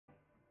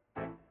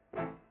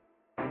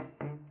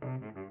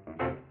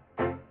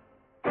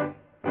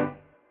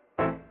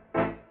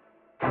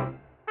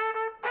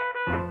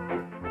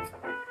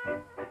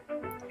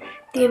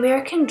The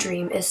American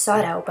dream is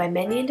sought out by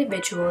many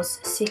individuals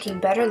seeking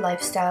better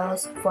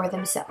lifestyles for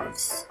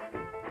themselves.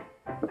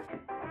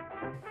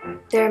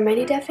 There are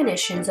many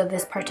definitions of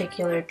this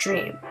particular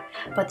dream,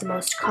 but the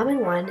most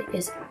common one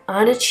is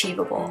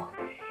unachievable.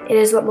 It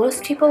is what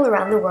most people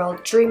around the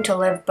world dream to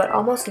live but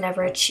almost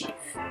never achieve.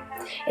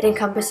 It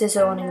encompasses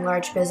owning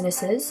large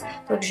businesses,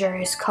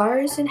 luxurious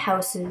cars and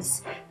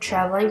houses,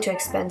 traveling to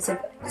expensive,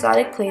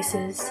 exotic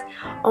places,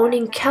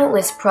 owning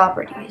countless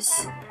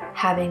properties,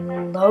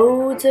 having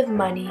loads of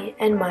money,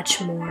 and much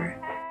more.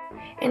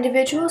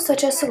 Individuals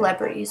such as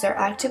celebrities are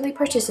actively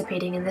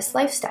participating in this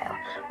lifestyle,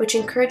 which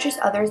encourages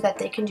others that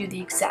they can do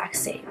the exact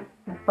same.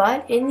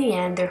 But in the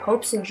end, their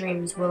hopes and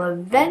dreams will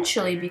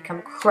eventually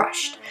become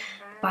crushed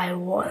by the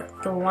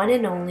one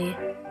and only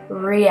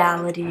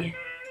reality.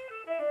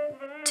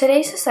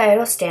 Today's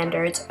societal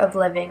standards of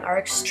living are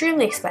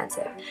extremely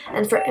expensive,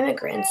 and for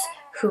immigrants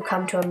who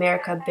come to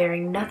America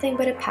bearing nothing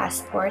but a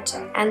passport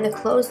and the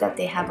clothes that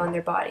they have on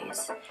their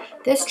bodies,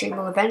 this dream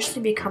will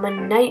eventually become a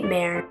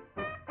nightmare.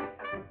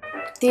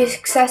 The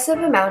excessive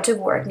amount of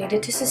work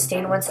needed to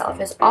sustain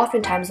oneself is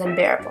oftentimes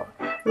unbearable,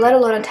 let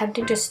alone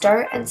attempting to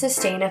start and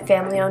sustain a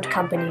family-owned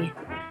company.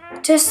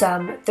 To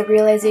some, the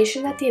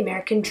realization that the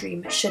American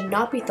dream should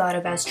not be thought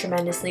of as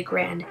tremendously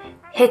grand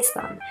hits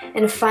them,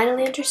 and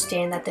finally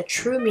understand that the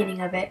true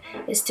meaning of it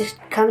is to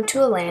come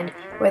to a land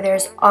where there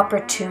is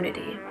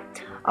opportunity.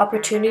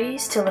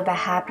 Opportunities to live a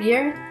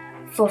happier,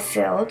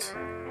 fulfilled,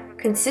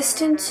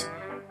 consistent,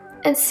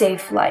 and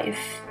safe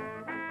life.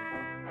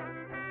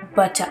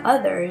 But to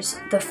others,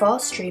 the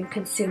false dream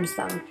consumes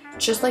them,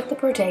 just like the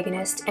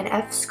protagonist in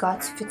F.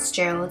 Scott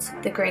Fitzgerald's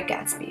The Great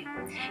Gatsby.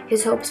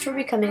 His hopes for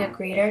becoming a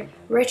greater,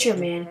 richer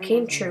man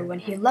came true when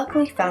he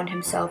luckily found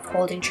himself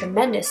holding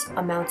tremendous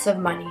amounts of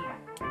money.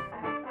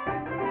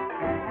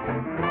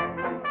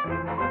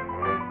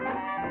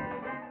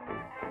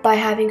 By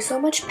having so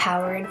much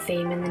power and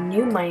fame in the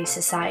new money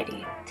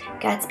society,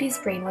 Gatsby's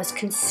brain was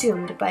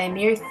consumed by a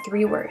mere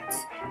 3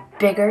 words: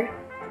 bigger,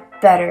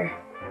 better,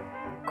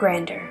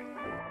 grander.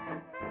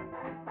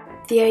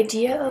 The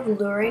idea of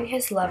luring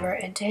his lover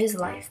into his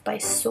life by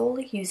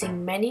solely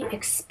using many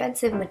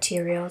expensive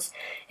materials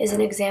is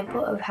an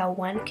example of how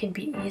one can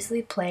be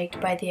easily plagued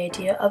by the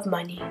idea of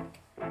money.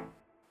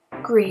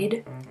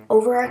 Greed,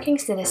 overarching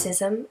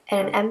cynicism,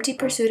 and an empty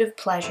pursuit of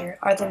pleasure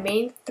are the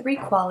main 3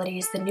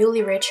 qualities the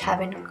newly rich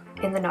have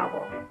in the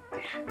novel.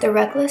 The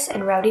reckless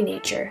and rowdy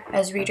nature,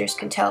 as readers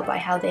can tell by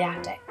how they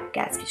act at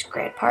Gatsby's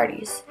grand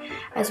parties,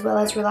 as well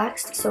as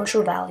relaxed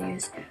social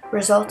values,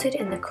 resulted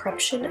in the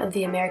corruption of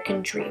the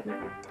American dream,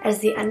 as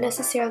the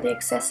unnecessarily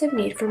excessive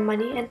need for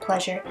money and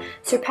pleasure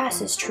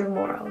surpasses true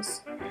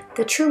morals.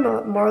 The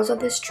true morals of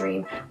this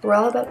dream were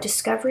all about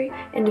discovery,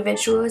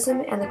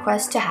 individualism, and the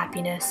quest to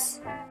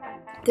happiness.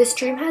 This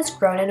dream has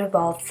grown and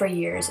evolved for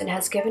years and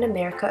has given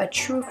America a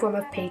true form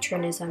of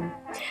patriotism.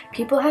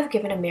 People have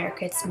given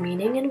America its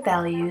meaning and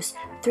values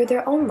through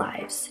their own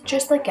lives,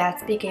 just like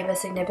Gatsby gave a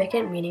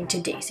significant meaning to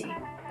Daisy.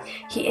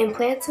 He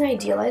implants an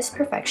idealized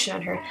perfection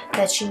on her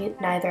that she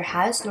neither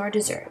has nor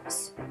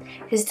deserves.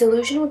 His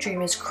delusional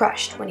dream is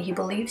crushed when he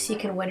believes he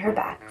can win her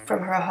back from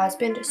her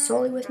husband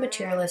solely with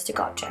materialistic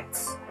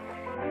objects.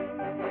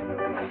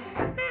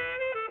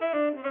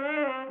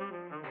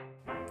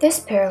 This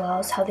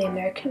parallels how the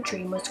American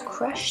dream was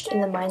crushed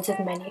in the minds of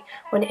many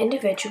when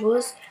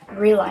individuals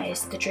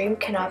realized the dream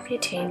cannot be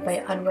attained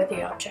by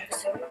unworthy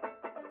objects.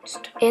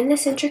 In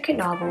this intricate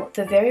novel,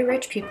 the very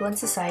rich people in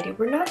society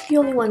were not the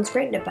only ones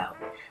written about.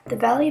 The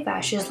Valley of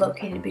Ashes,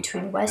 located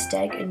between West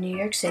Egg and New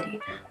York City,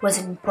 was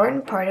an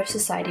important part of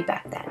society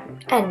back then,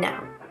 and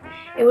now.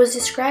 It was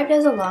described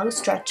as a long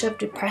stretch of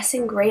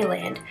depressing gray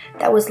land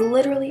that was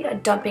literally a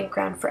dumping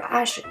ground for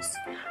ashes,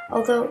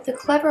 although the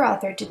clever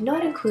author did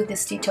not include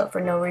this detail for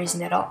no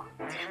reason at all.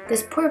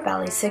 This poor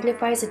valley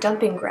signifies a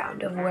dumping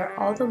ground of where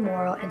all the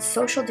moral and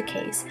social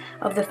decays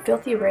of the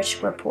filthy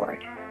rich were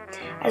poured.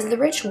 As the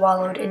rich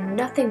wallowed in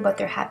nothing but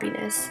their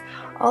happiness,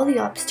 all the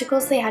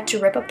obstacles they had to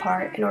rip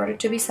apart in order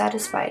to be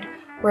satisfied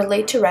were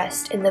laid to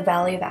rest in the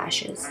Valley of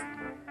Ashes.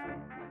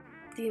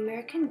 The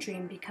American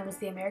dream becomes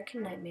the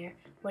American nightmare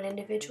when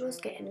individuals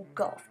get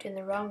engulfed in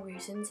the wrong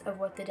reasons of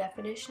what the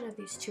definition of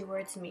these 2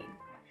 words mean.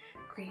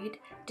 Greed,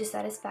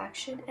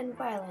 dissatisfaction, and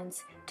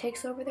violence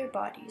takes over their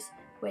bodies,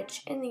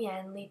 which in the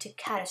end lead to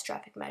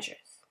catastrophic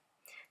measures.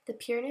 The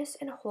pureness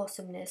and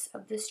wholesomeness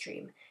of this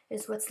dream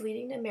is what's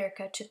leading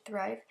America to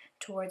thrive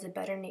towards a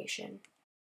better nation.